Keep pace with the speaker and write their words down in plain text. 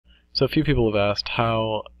So a few people have asked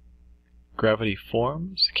how Gravity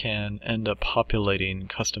Forms can end up populating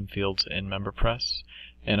custom fields in MemberPress,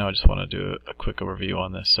 and I just want to do a quick overview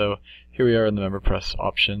on this. So here we are in the MemberPress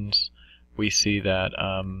options. We see that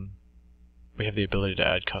we have the ability to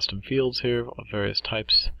add custom fields here of various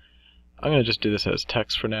types. I'm going to just do this as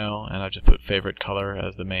text for now, and I've just put favorite color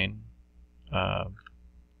as the main of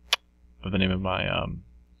the name of my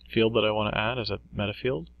field that I want to add as a meta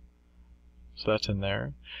field. So that's in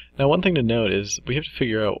there. Now one thing to note is we have to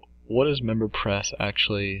figure out what is MemberPress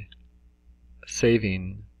actually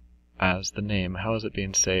saving as the name. How is it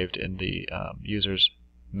being saved in the user's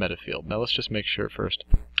meta field? Now let's just make sure first.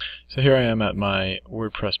 So here I am at my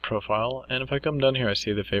WordPress profile, and if I come down here I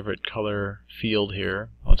see the favorite color field here.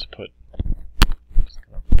 I'll just put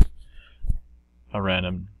a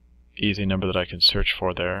random easy number that I can search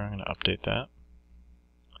for there. I'm going to update that.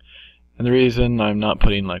 And the reason I'm not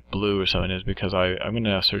putting like blue or something is because I'm going to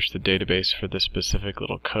now search the database for this specific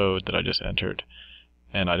little code that I just entered,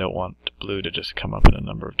 and I don't want blue to just come up in a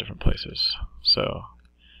number of different places. So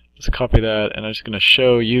let's copy that, and I'm just going to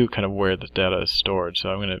show you kind of where the data is stored. So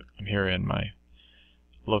I'm here in my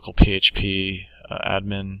local PHP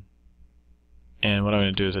admin, and what I'm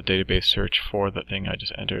going to do is a database search for the thing I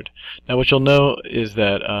just entered. Now what you'll know is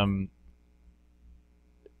that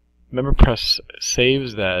MemberPress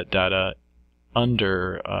saves that data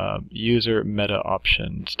under user meta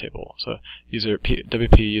options table. So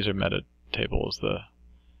WP user meta table is the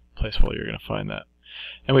place where you're going to find that.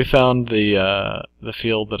 And we found the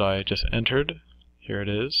field that I just entered. Here it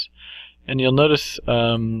is. And you'll notice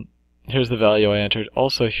here's the value I entered.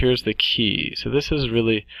 Also here's the key. So this is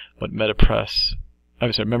really what MemberPress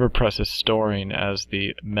is storing as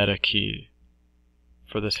the meta key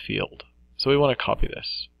for this field. So we want to copy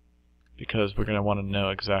this, because we're going to want to know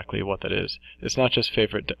exactly what that is. It's not just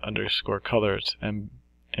favorite underscore color, it's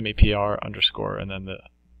MEPR underscore and then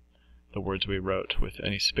the words we wrote with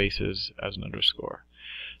any spaces as an underscore.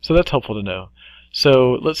 So that's helpful to know.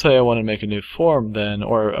 So let's say I want to make a new form then,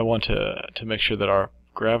 or I want to make sure that our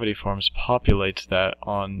Gravity Forms populates that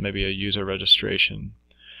on maybe a user registration.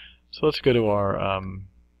 So let's go to our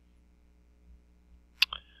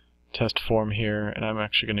test form here, and I'm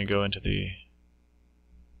actually going to go into the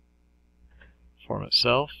form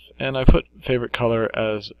itself, and I put favorite color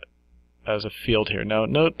as a field here. Now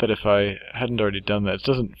note that if I hadn't already done that, it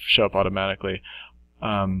doesn't show up automatically.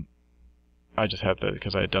 I just had that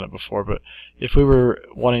because I had done it before. But if we were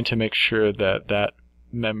wanting to make sure that that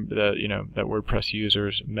WordPress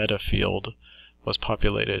user's meta field was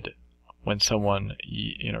populated when someone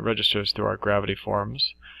registers through our Gravity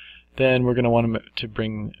Forms, then we're going to want to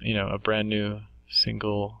bring a brand new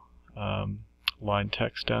single line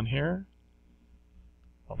text down here.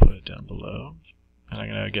 I'll put it down below, and I'm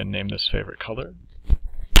going to again name this favorite color.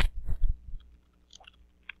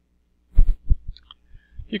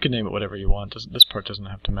 You can name it whatever you want. This part doesn't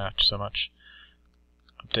have to match so much.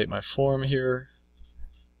 Update my form here,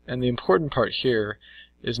 and the important part here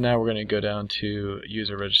is now we're going to go down to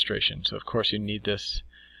user registration. So of course you need this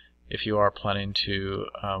if you are planning to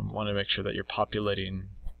want to make sure that you're populating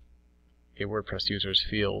a WordPress user's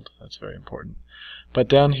field. That's very important. But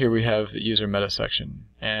down here we have the user meta section,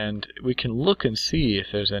 and we can look and see if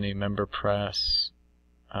there's any MemberPress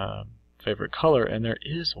favorite color, and there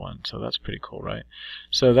is one, so that's pretty cool, right?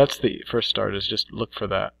 So that's the first start, is just look for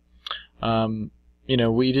that.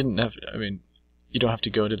 We didn't have, you don't have to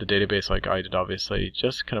go into the database like I did, obviously.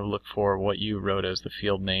 Just kind of look for what you wrote as the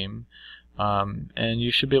field name, and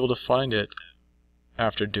you should be able to find it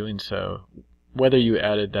after doing so, whether you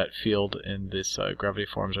added that field in this Gravity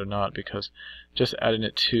Forms or not, because just adding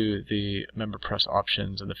it to the MemberPress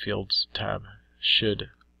options and the Fields tab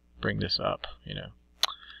should bring this up.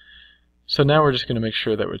 So now we're just going to make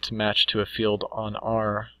sure that it's matched to a field on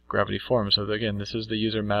our Gravity Form. So again, this is the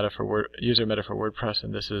user meta for WordPress,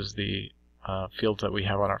 and this is the fields that we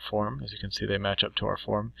have on our form. As you can see, they match up to our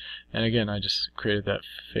form. And again, I just created that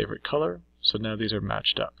favorite color, so now these are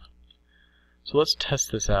matched up. So let's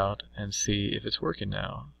test this out and see if it's working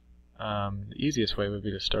now. The easiest way would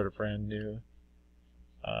be to start a brand new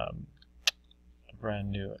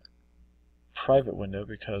private window,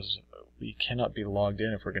 because we cannot be logged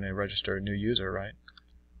in if we're going to register a new user, right?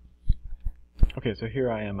 Okay, so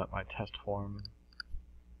here I am at my test form.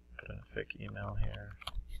 Put in a fake email here.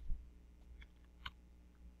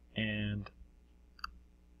 And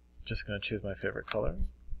just going to choose my favorite color,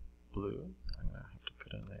 blue. I'm going to have to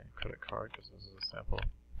put in the credit card because this is a sample.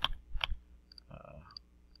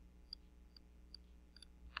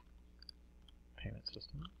 Payment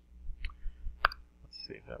system. Let's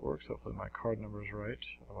see if that works. Hopefully my card number is right.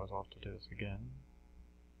 Otherwise I'll have to do this again.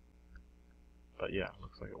 but yeah,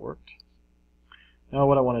 looks like it worked. Now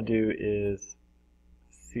what I want to do is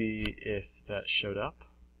see if that showed up,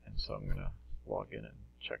 and so I'm going to log in and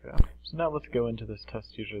check it out. So now let's go into this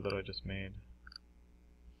test user that I just made.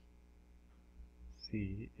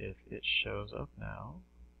 See if it shows up now.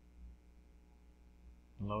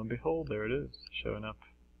 And lo and behold, there it is, showing up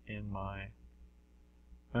in my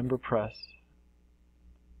MemberPress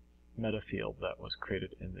meta field that was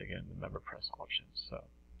created in, again, the MemberPress options. So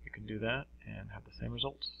you can do that and have the same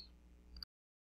results.